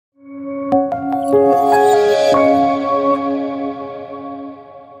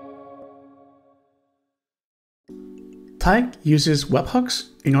Tag uses webhooks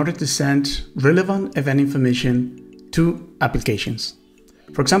in order to send relevant event information to applications.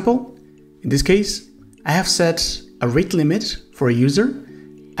 For example, in this case, I have set a rate limit for a user,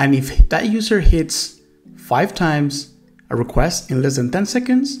 and if that user hits 5 times a request in less than 10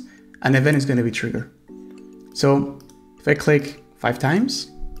 seconds, an event is going to be triggered. So if I click 5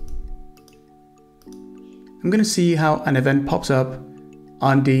 times, I'm going to see how an event pops up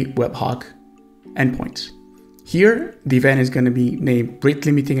on the Webhook endpoint. Here, the event is going to be named rate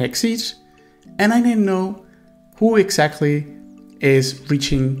limiting exceeds, and I need to know who exactly is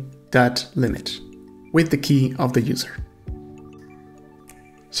reaching that limit with the key of the user.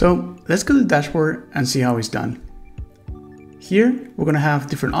 So let's go to the dashboard and see how it's done. Here, we're going to have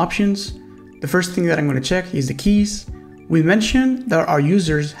different options. The first thing that I'm going to check is the keys. We mentioned that our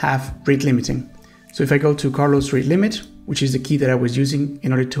users have rate limiting. So if I go to Carlos rate limit, which is the key that I was using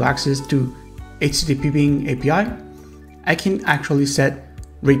in order to access to HTTP Ping API, I can actually set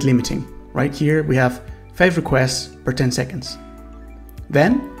rate limiting. Right here, we have 5 requests per 10 seconds.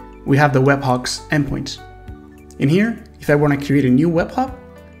 Then we have the Webhook's endpoint. In here, if I want to create a new Webhook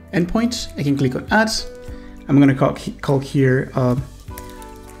endpoint, I can click on add. I'm going to call here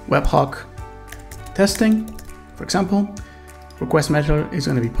Webhook testing, for example. Request method is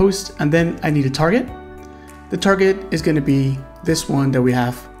going to be post, and then I need a target. The target is going to be this one that we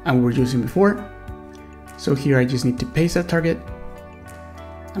have and we were using before. So here I just need to paste that target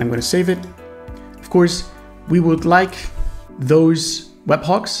and I'm going to save it. Of course, we would like those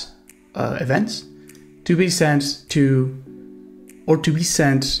webhooks events to be sent to, or to be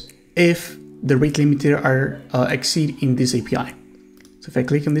sent if the rate limiter are exceed in this API. So if I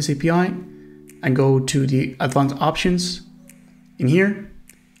click on this API and go to the advanced options, in here,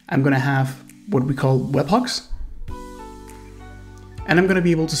 I'm going to have what we call webhooks. And I'm going to be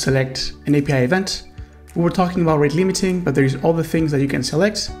able to select an API event. We were talking about rate limiting, but there's all the things that you can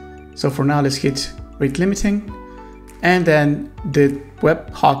select. So for now, let's hit rate limiting. And then the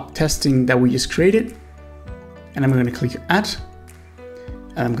Webhook testing that we just created. And I'm going to click add.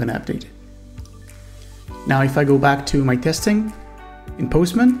 And I'm going to update it. Now, if I go back to my testing in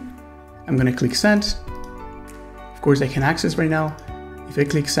Postman, I'm going to click send. Of course, I can access right now. If I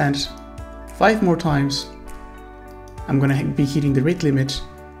click send 5 more times, I'm going to be hitting the rate limit,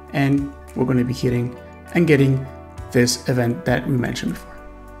 and we're going to be hitting and getting this event that we mentioned before.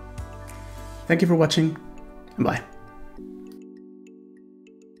 Thank you for watching, and bye.